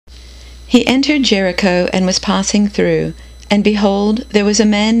He entered Jericho and was passing through, and behold, there was a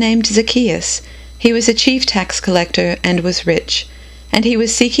man named Zacchaeus. He was a chief tax collector and was rich, and he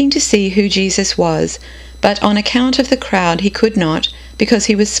was seeking to see who Jesus was, but on account of the crowd he could not, because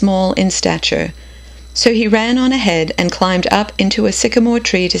he was small in stature. So he ran on ahead and climbed up into a sycamore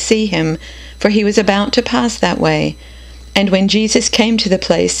tree to see him, for he was about to pass that way. And when Jesus came to the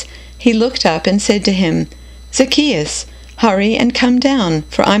place, he looked up and said to him, "Zacchaeus, hurry and come down,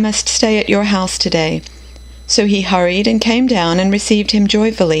 for I must stay at your house today." So he hurried and came down and received him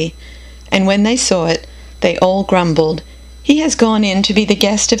joyfully. And when they saw it, they all grumbled, "He has gone in to be the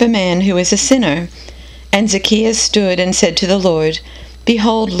guest of a man who is a sinner." And Zacchaeus stood and said to the Lord,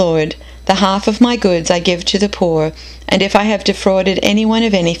 "Behold, Lord, the half of my goods I give to the poor, and if I have defrauded anyone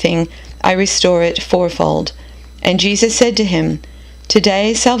of anything, I restore it fourfold." And Jesus said to him,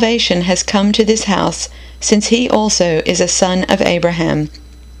 "Today salvation has come to this house, since he also is a son of Abraham.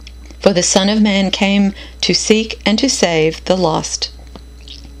 For the Son of Man came to seek and to save the lost."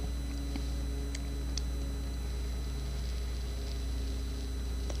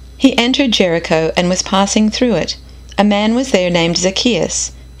 He entered Jericho and was passing through it. A man was there named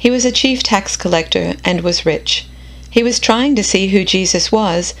Zacchaeus. He was a chief tax collector and was rich. He was trying to see who Jesus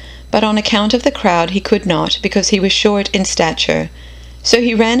was, but on account of the crowd he could not, because he was short in stature. So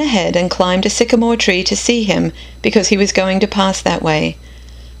he ran ahead and climbed a sycamore tree to see him, because he was going to pass that way.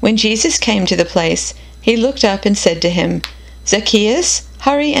 When Jesus came to the place, he looked up and said to him, "Zacchaeus,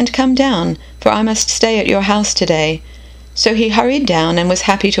 hurry and come down, for I must stay at your house today." So he hurried down and was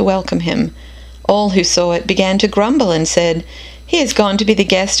happy to welcome him. All who saw it began to grumble and said, "He has gone to be the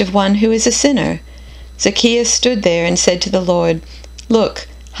guest of one who is a sinner." Zacchaeus stood there and said to the Lord, "Look,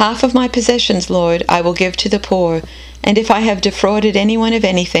 half of my possessions, Lord, I will give to the poor, and if I have defrauded anyone of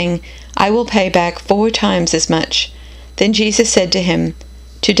anything, I will pay back 4 times as much." Then Jesus said to him,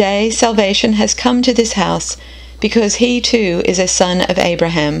 "Today salvation has come to this house, because he too is a son of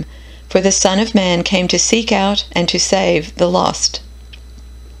Abraham. For the Son of Man came to seek out and to save the lost."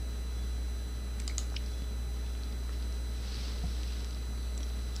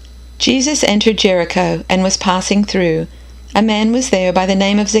 Jesus entered Jericho and was passing through. A man was there by the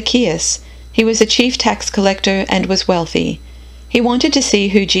name of Zacchaeus. He was a chief tax collector and was wealthy. He wanted to see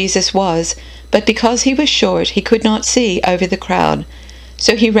who Jesus was, but because he was short he could not see over the crowd.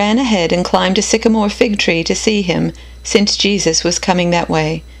 So he ran ahead and climbed a sycamore fig tree to see him, since Jesus was coming that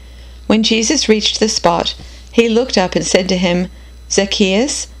way. When Jesus reached the spot, he looked up and said to him,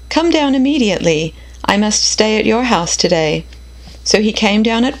 "Zacchaeus, come down immediately. I must stay at your house today." So he came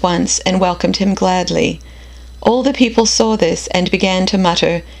down at once and welcomed him gladly. All the people saw this and began to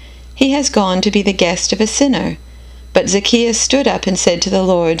mutter, "He has gone to be the guest of a sinner." But Zacchaeus stood up and said to the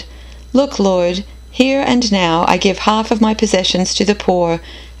Lord, "Look, Lord, here and now I give half of my possessions to the poor,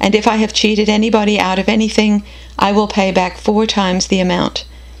 and if I have cheated anybody out of anything, I will pay back 4 times the amount."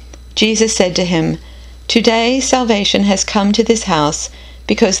 Jesus said to him, "Today salvation has come to this house,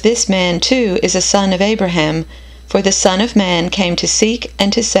 because this man too is a son of Abraham, for the Son of Man came to seek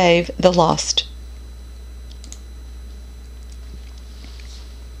and to save the lost."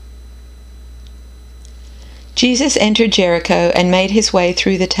 Jesus entered Jericho and made his way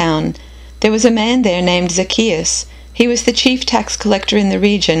through the town. There was a man there named Zacchaeus. He was the chief tax collector in the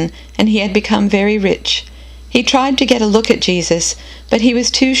region, and he had become very rich. He tried to get a look at Jesus, but he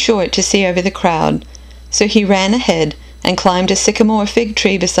was too short to see over the crowd. So he ran ahead and climbed a sycamore fig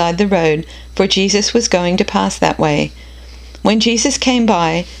tree beside the road, for Jesus was going to pass that way. When Jesus came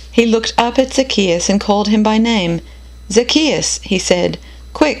by, he looked up at Zacchaeus and called him by name. "Zacchaeus," he said,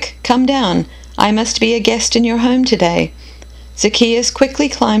 "quick, come down. I must be a guest in your home today." Zacchaeus quickly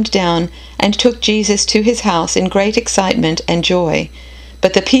climbed down and took Jesus to his house in great excitement and joy.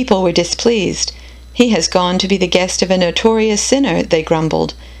 But the people were displeased. "He has gone to be the guest of a notorious sinner," they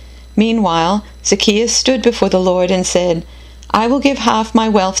grumbled. Meanwhile, Zacchaeus stood before the Lord and said, "I will give half my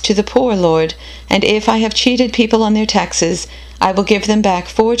wealth to the poor, Lord, and if I have cheated people on their taxes, I will give them back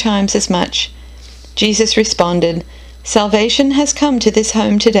 4 times as much." Jesus responded, "Salvation has come to this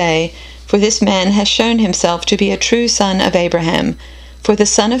home today, for this man has shown himself to be a true son of Abraham, for the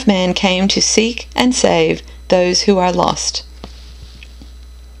Son of Man came to seek and save those who are lost."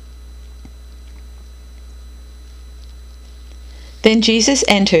 Then Jesus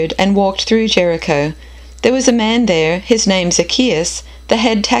entered and walked through Jericho. There was a man there, his name Zacchaeus, the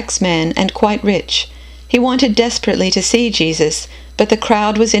head taxman and quite rich. He wanted desperately to see Jesus, but the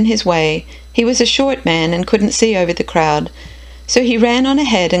crowd was in his way. He was a short man and couldn't see over the crowd. So he ran on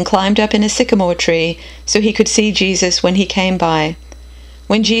ahead and climbed up in a sycamore tree so he could see Jesus when he came by.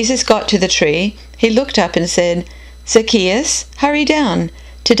 When Jesus got to the tree, he looked up and said, "Zacchaeus, hurry down.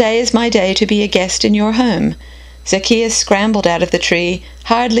 Today is my day to be a guest in your home." Zacchaeus scrambled out of the tree,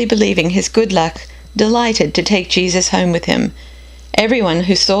 hardly believing his good luck, delighted to take Jesus home with him. Everyone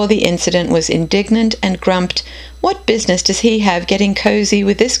who saw the incident was indignant and grumped, "What business does he have getting cozy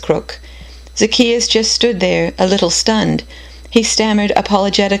with this crook?" Zacchaeus just stood there, a little stunned. He stammered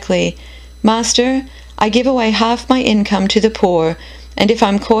apologetically, "Master, I give away half my income to the poor, and if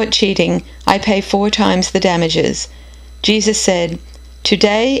I'm caught cheating, I pay 4 times the damages." Jesus said,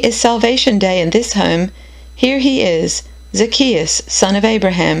 "Today is salvation day in this home. Here he is, Zacchaeus, son of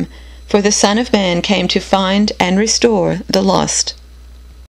Abraham, for the Son of Man came to find and restore the lost."